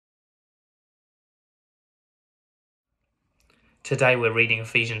Today we're reading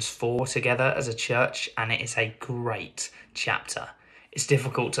Ephesians 4 together as a church, and it is a great chapter. It's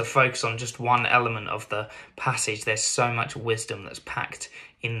difficult to focus on just one element of the passage. There's so much wisdom that's packed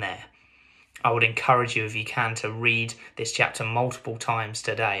in there. I would encourage you, if you can, to read this chapter multiple times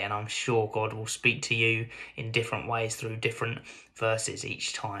today, and I'm sure God will speak to you in different ways through different verses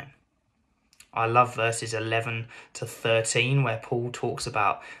each time. I love verses 11 to 13, where Paul talks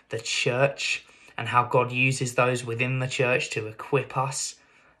about the church and how God uses those within the church to equip us,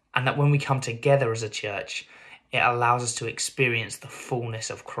 and that when we come together as a church, it allows us to experience the fullness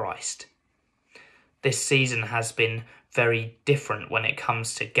of Christ. This season has been very different when it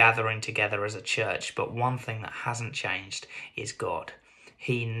comes to gathering together as a church, but one thing that hasn't changed is God.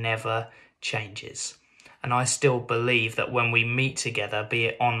 He never changes. And I still believe that when we meet together, be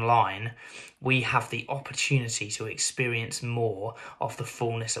it online, we have the opportunity to experience more of the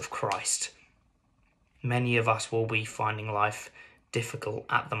fullness of Christ. Many of us will be finding life difficult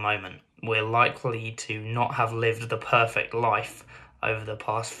at the moment. We're likely to not have lived the perfect life over the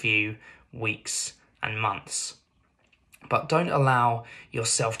past few weeks and months. But don't allow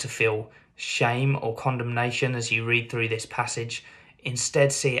yourself to feel shame or condemnation as you read through this passage.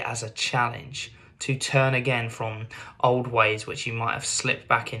 Instead, see it as a challenge to turn again from old ways which you might have slipped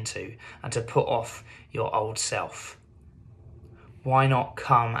back into, and to put off your old self. Why not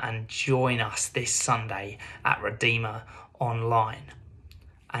come and join us this Sunday at Redeemer Online?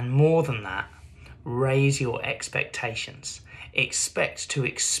 And more than that, raise your expectations. Expect to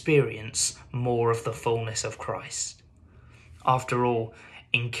experience more of the fullness of Christ. After all,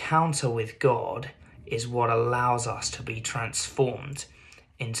 encounter with God is what allows us to be transformed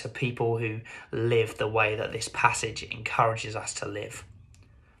into people who live the way that this passage encourages us to live.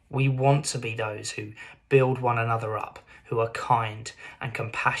 We want to be those who build one another up, who are kind and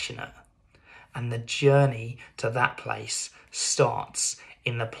compassionate. And the journey to that place starts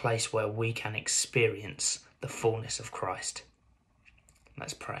in the place where we can experience the fullness of Christ.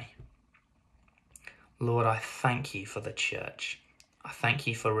 Let's pray. Lord, I thank you for the church. I thank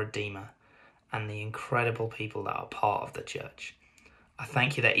you for Redeemer and the incredible people that are part of the church. I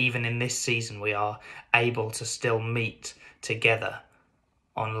thank you that even in this season we are able to still meet together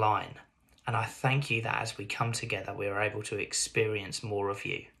online. And I thank you that as we come together, we are able to experience more of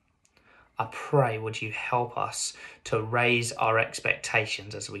you. I pray, would you help us to raise our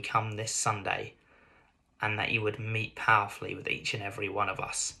expectations as we come this Sunday, and that you would meet powerfully with each and every one of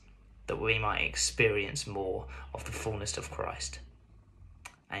us, that we might experience more of the fullness of Christ.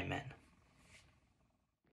 Amen.